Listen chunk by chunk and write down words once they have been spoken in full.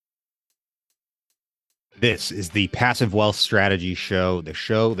This is the Passive Wealth Strategy Show, the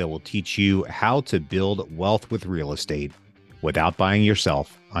show that will teach you how to build wealth with real estate without buying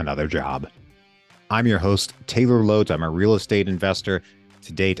yourself another job. I'm your host, Taylor Loads. I'm a real estate investor.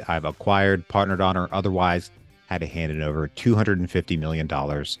 To date, I've acquired, partnered on, or otherwise had a hand in over $250 million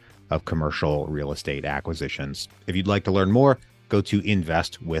of commercial real estate acquisitions. If you'd like to learn more, go to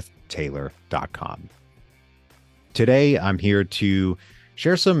investwithtaylor.com. Today, I'm here to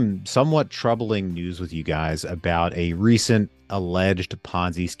share some somewhat troubling news with you guys about a recent alleged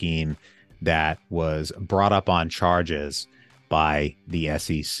Ponzi scheme that was brought up on charges by the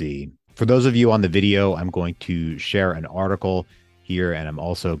SEC. For those of you on the video, I'm going to share an article here, and I'm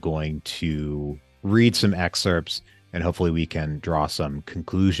also going to read some excerpts, and hopefully we can draw some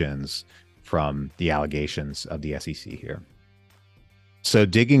conclusions from the allegations of the SEC here. So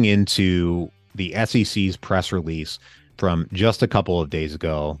digging into the SEC's press release from just a couple of days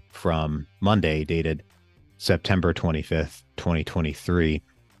ago, from Monday, dated September 25th, 2023,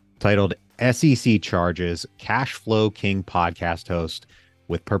 titled SEC Charges Cash Flow King Podcast Host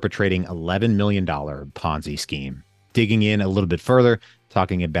with Perpetrating $11 million Ponzi Scheme. Digging in a little bit further,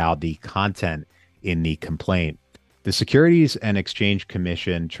 talking about the content in the complaint. The Securities and Exchange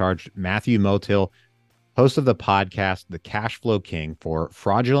Commission charged Matthew Motil, host of the podcast The Cash Flow King, for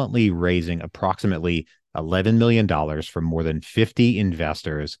fraudulently raising approximately $11 million from more than 50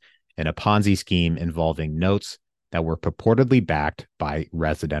 investors in a Ponzi scheme involving notes that were purportedly backed by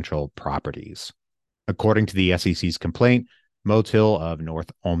residential properties. According to the SEC's complaint, Motil of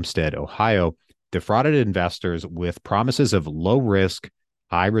North Olmsted, Ohio, defrauded investors with promises of low-risk,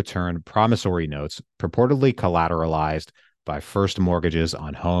 high-return promissory notes purportedly collateralized by first mortgages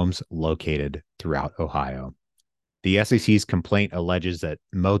on homes located throughout Ohio. The SEC's complaint alleges that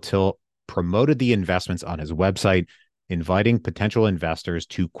Motil promoted the investments on his website, inviting potential investors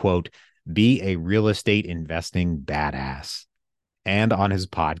to, quote, be a real estate investing badass, and on his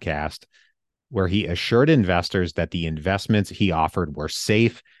podcast, where he assured investors that the investments he offered were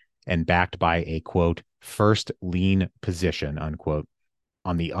safe and backed by a, quote, first lien position, unquote,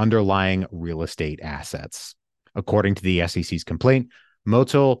 on the underlying real estate assets. According to the SEC's complaint,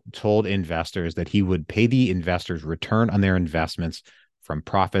 Motil told investors that he would pay the investors return on their investments from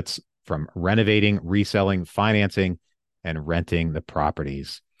profits from renovating, reselling, financing, and renting the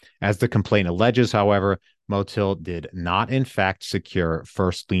properties. As the complaint alleges, however, Motil did not in fact secure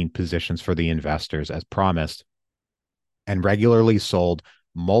first lien positions for the investors as promised, and regularly sold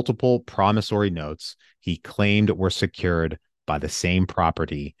multiple promissory notes he claimed were secured by the same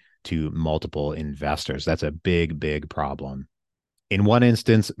property to multiple investors. That's a big, big problem. In one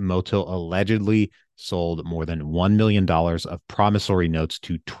instance, Motil allegedly sold more than $1 million of promissory notes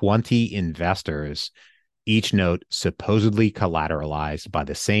to 20 investors, each note supposedly collateralized by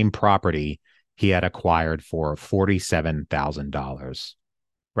the same property he had acquired for $47,000.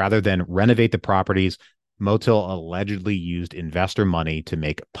 Rather than renovate the properties, Motil allegedly used investor money to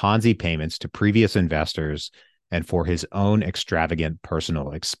make Ponzi payments to previous investors and for his own extravagant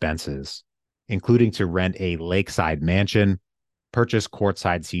personal expenses, including to rent a lakeside mansion, purchase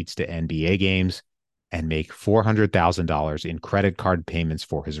courtside seats to NBA games, and make $400,000 in credit card payments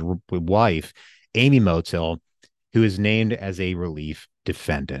for his wife, Amy Motil, who is named as a relief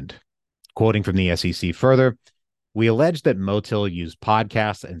defendant. Quoting from the SEC further, we allege that Motil used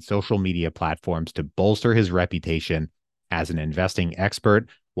podcasts and social media platforms to bolster his reputation as an investing expert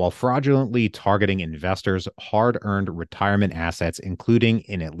while fraudulently targeting investors' hard-earned retirement assets, including,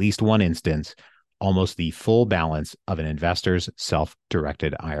 in at least one instance, almost the full balance of an investor's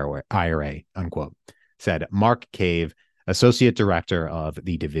self-directed IRA, unquote, said Mark Cave, Associate Director of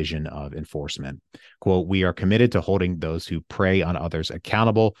the Division of Enforcement. Quote, we are committed to holding those who prey on others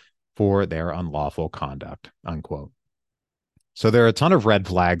accountable for their unlawful conduct, unquote. So there are a ton of red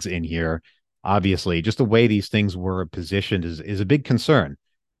flags in here. Obviously, just the way these things were positioned is a big concern.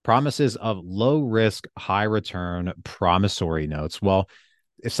 Promises of low risk, high return promissory notes. Well,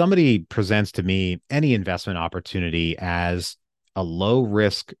 if somebody presents to me any investment opportunity as a low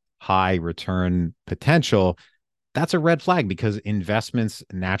risk, high return potential, that's a red flag because investments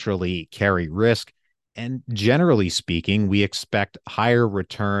naturally carry risk. And generally speaking, we expect higher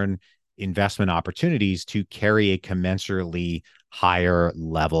return investment opportunities to carry a commensurately higher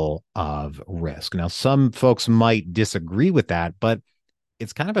level of risk. Now, some folks might disagree with that, but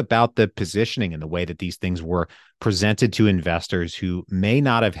it's kind of about the positioning and the way that these things were presented to investors who may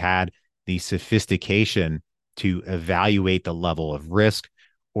not have had the sophistication to evaluate the level of risk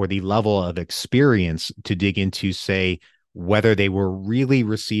or the level of experience to dig into, say, whether they were really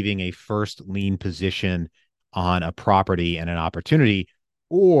receiving a first lien position on a property and an opportunity,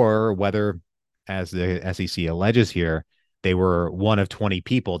 or whether as the SEC alleges here, they were one of 20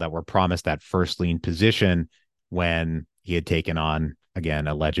 people that were promised that first lien position when he had taken on, again,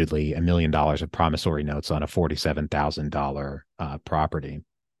 allegedly $1 million of promissory notes on a $47,000 property.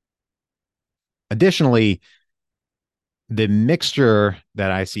 Additionally, the mixture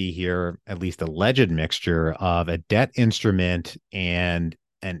that I see here, at least alleged mixture of a debt instrument and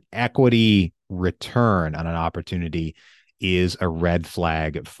an equity return on an opportunity, is a red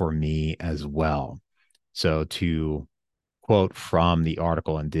flag for me as well. So, to quote from the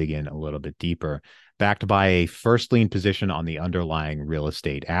article and dig in a little bit deeper, backed by a first lien position on the underlying real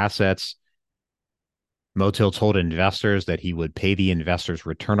estate assets, Motil told investors that he would pay the investors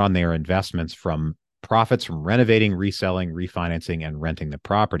return on their investments from profits from renovating, reselling, refinancing, and renting the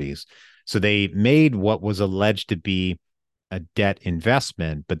properties. So they made what was alleged to be a debt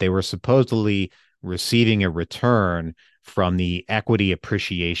investment, but they were supposedly receiving a return from the equity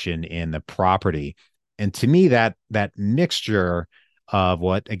appreciation in the property. And to me, that mixture of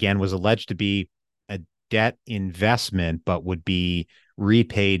what again was alleged to be a debt investment, but would be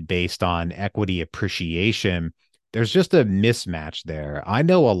repaid based on equity appreciation, there's just a mismatch there. I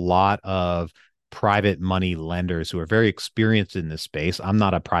know a lot of private money lenders who are very experienced in this space. I'm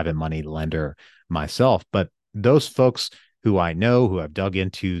not a private money lender myself, but those folks who I know who have dug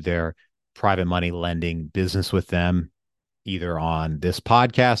into their private money lending business with them, either on this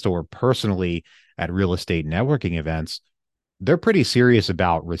podcast or personally at real estate networking events, they're pretty serious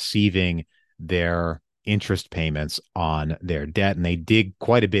about receiving their interest payments on their debt. And they dig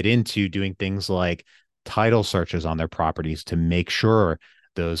quite a bit into doing things like title searches on their properties to make sure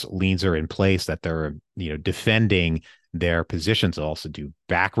those liens are in place, that they're, defending their positions. They'll also do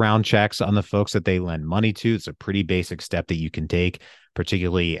background checks on the folks that they lend money to. It's a pretty basic step that you can take,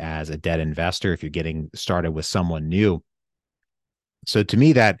 particularly as a debt investor, if you're getting started with someone new. So to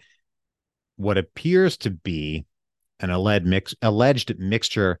me, that what appears to be an alleged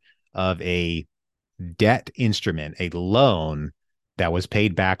mixture of a debt instrument, a loan that was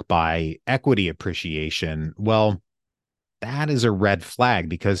paid back by equity appreciation, well, that is a red flag,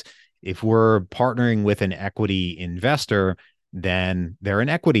 because if we're partnering with an equity investor, then they're an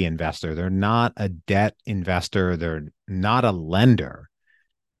equity investor. They're not a debt investor. They're not a lender.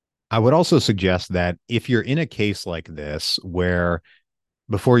 I would also suggest that if you're in a case like this, where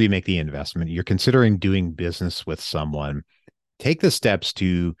before you make the investment, you're considering doing business with someone, take the steps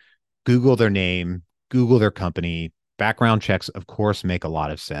to Google their name, Google their company. Background checks, of course, make a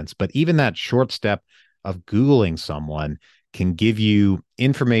lot of sense, but even that short step of Googling someone can give you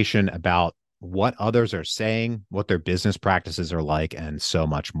information about what others are saying, what their business practices are like, and so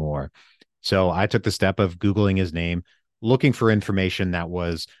much more. So I took the step of Googling his name, looking for information that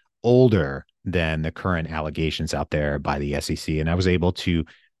was older than the current allegations out there by the SEC. And I was able to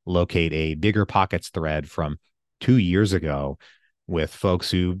locate a Bigger Pockets thread from 2 years ago with folks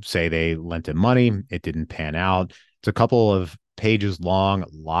who say they lent him money. It didn't pan out. It's a couple of pages long, a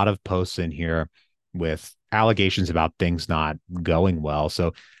lot of posts in here with allegations about things not going well.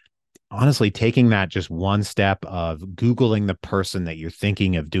 So honestly, taking that just one step of Googling the person that you're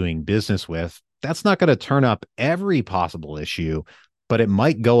thinking of doing business with, that's not going to turn up every possible issue, but it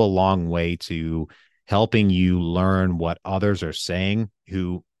might go a long way to helping you learn what others are saying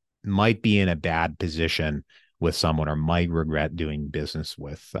who might be in a bad position with someone or might regret doing business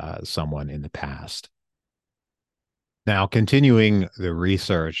with someone in the past. Now, continuing the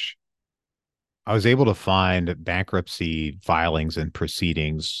research, I was able to find bankruptcy filings and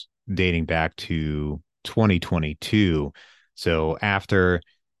proceedings dating back to 2022. So after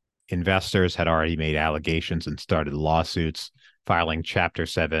investors had already made allegations and started lawsuits, filing Chapter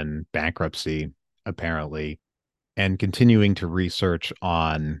 7 bankruptcy, apparently, and continuing to research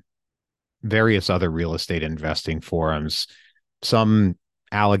on various other real estate investing forums, some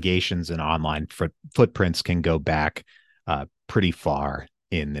allegations and online footprints can go back pretty far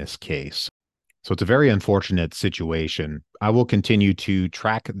in this case. So it's a very unfortunate situation. I will continue to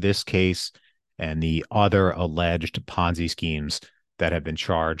track this case and the other alleged Ponzi schemes that have been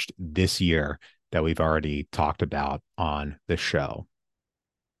charged this year that we've already talked about on the show.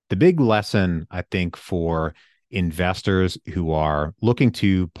 The big lesson, I think, for investors who are looking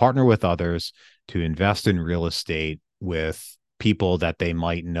to partner with others to invest in real estate with people that they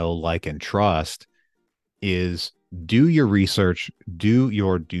might know, like, and trust is do your research, do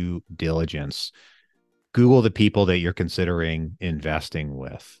your due diligence. Google the people that you're considering investing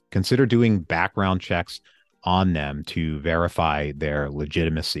with. Consider doing background checks on them to verify their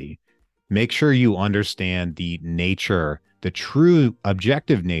legitimacy. Make sure you understand the nature the true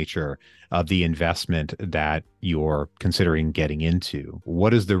objective nature of the investment that you're considering getting into.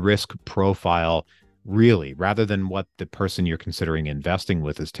 What is the risk profile really, rather than what the person you're considering investing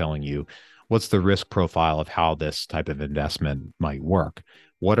with is telling you? What's the risk profile of how this type of investment might work?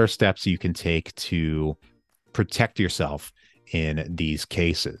 What are steps you can take to protect yourself in these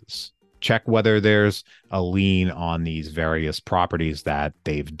cases? Check whether there's a lien on these various properties that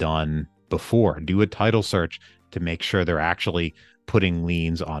they've done before. Do a title search to make sure they're actually putting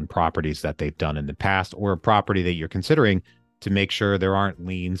liens on properties that they've done in the past, or a property that you're considering, to make sure there aren't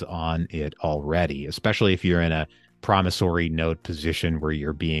liens on it already, especially if you're in a promissory note position where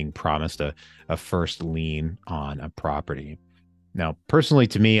you're being promised a first lien on a property. Now, personally,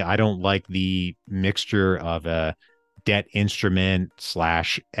 to me, I don't like the mixture of a debt instrument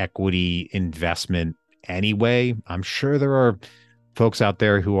slash equity investment anyway. I'm sure there are folks out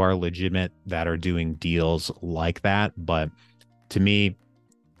there who are legitimate that are doing deals like that. But to me,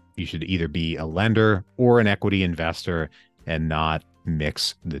 you should either be a lender or an equity investor and not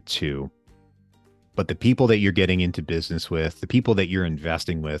mix the two. But the people that you're getting into business with, the people that you're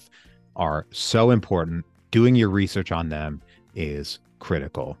investing with, are so important. Doing your research on them is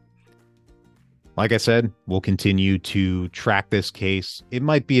critical. Like I said, we'll continue to track this case. It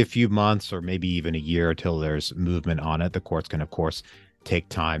might be a few months or maybe even a year until there's movement on it. The courts can, of course, take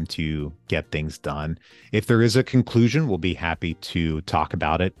time to get things done. If there is a conclusion, we'll be happy to talk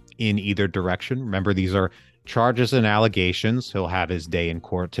about it in either direction. Remember, these are charges and allegations. He'll have his day in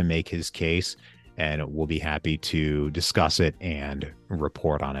court to make his case, and we'll be happy to discuss it and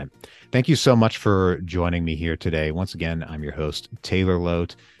report on it. Thank you so much for joining me here today. Once again, I'm your host, Taylor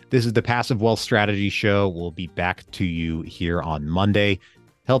Loht. This is the Passive Wealth Strategy Show. We'll be back to you here on Monday,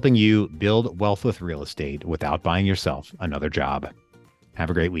 helping you build wealth with real estate without buying yourself another job. Have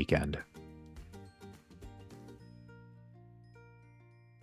a great weekend.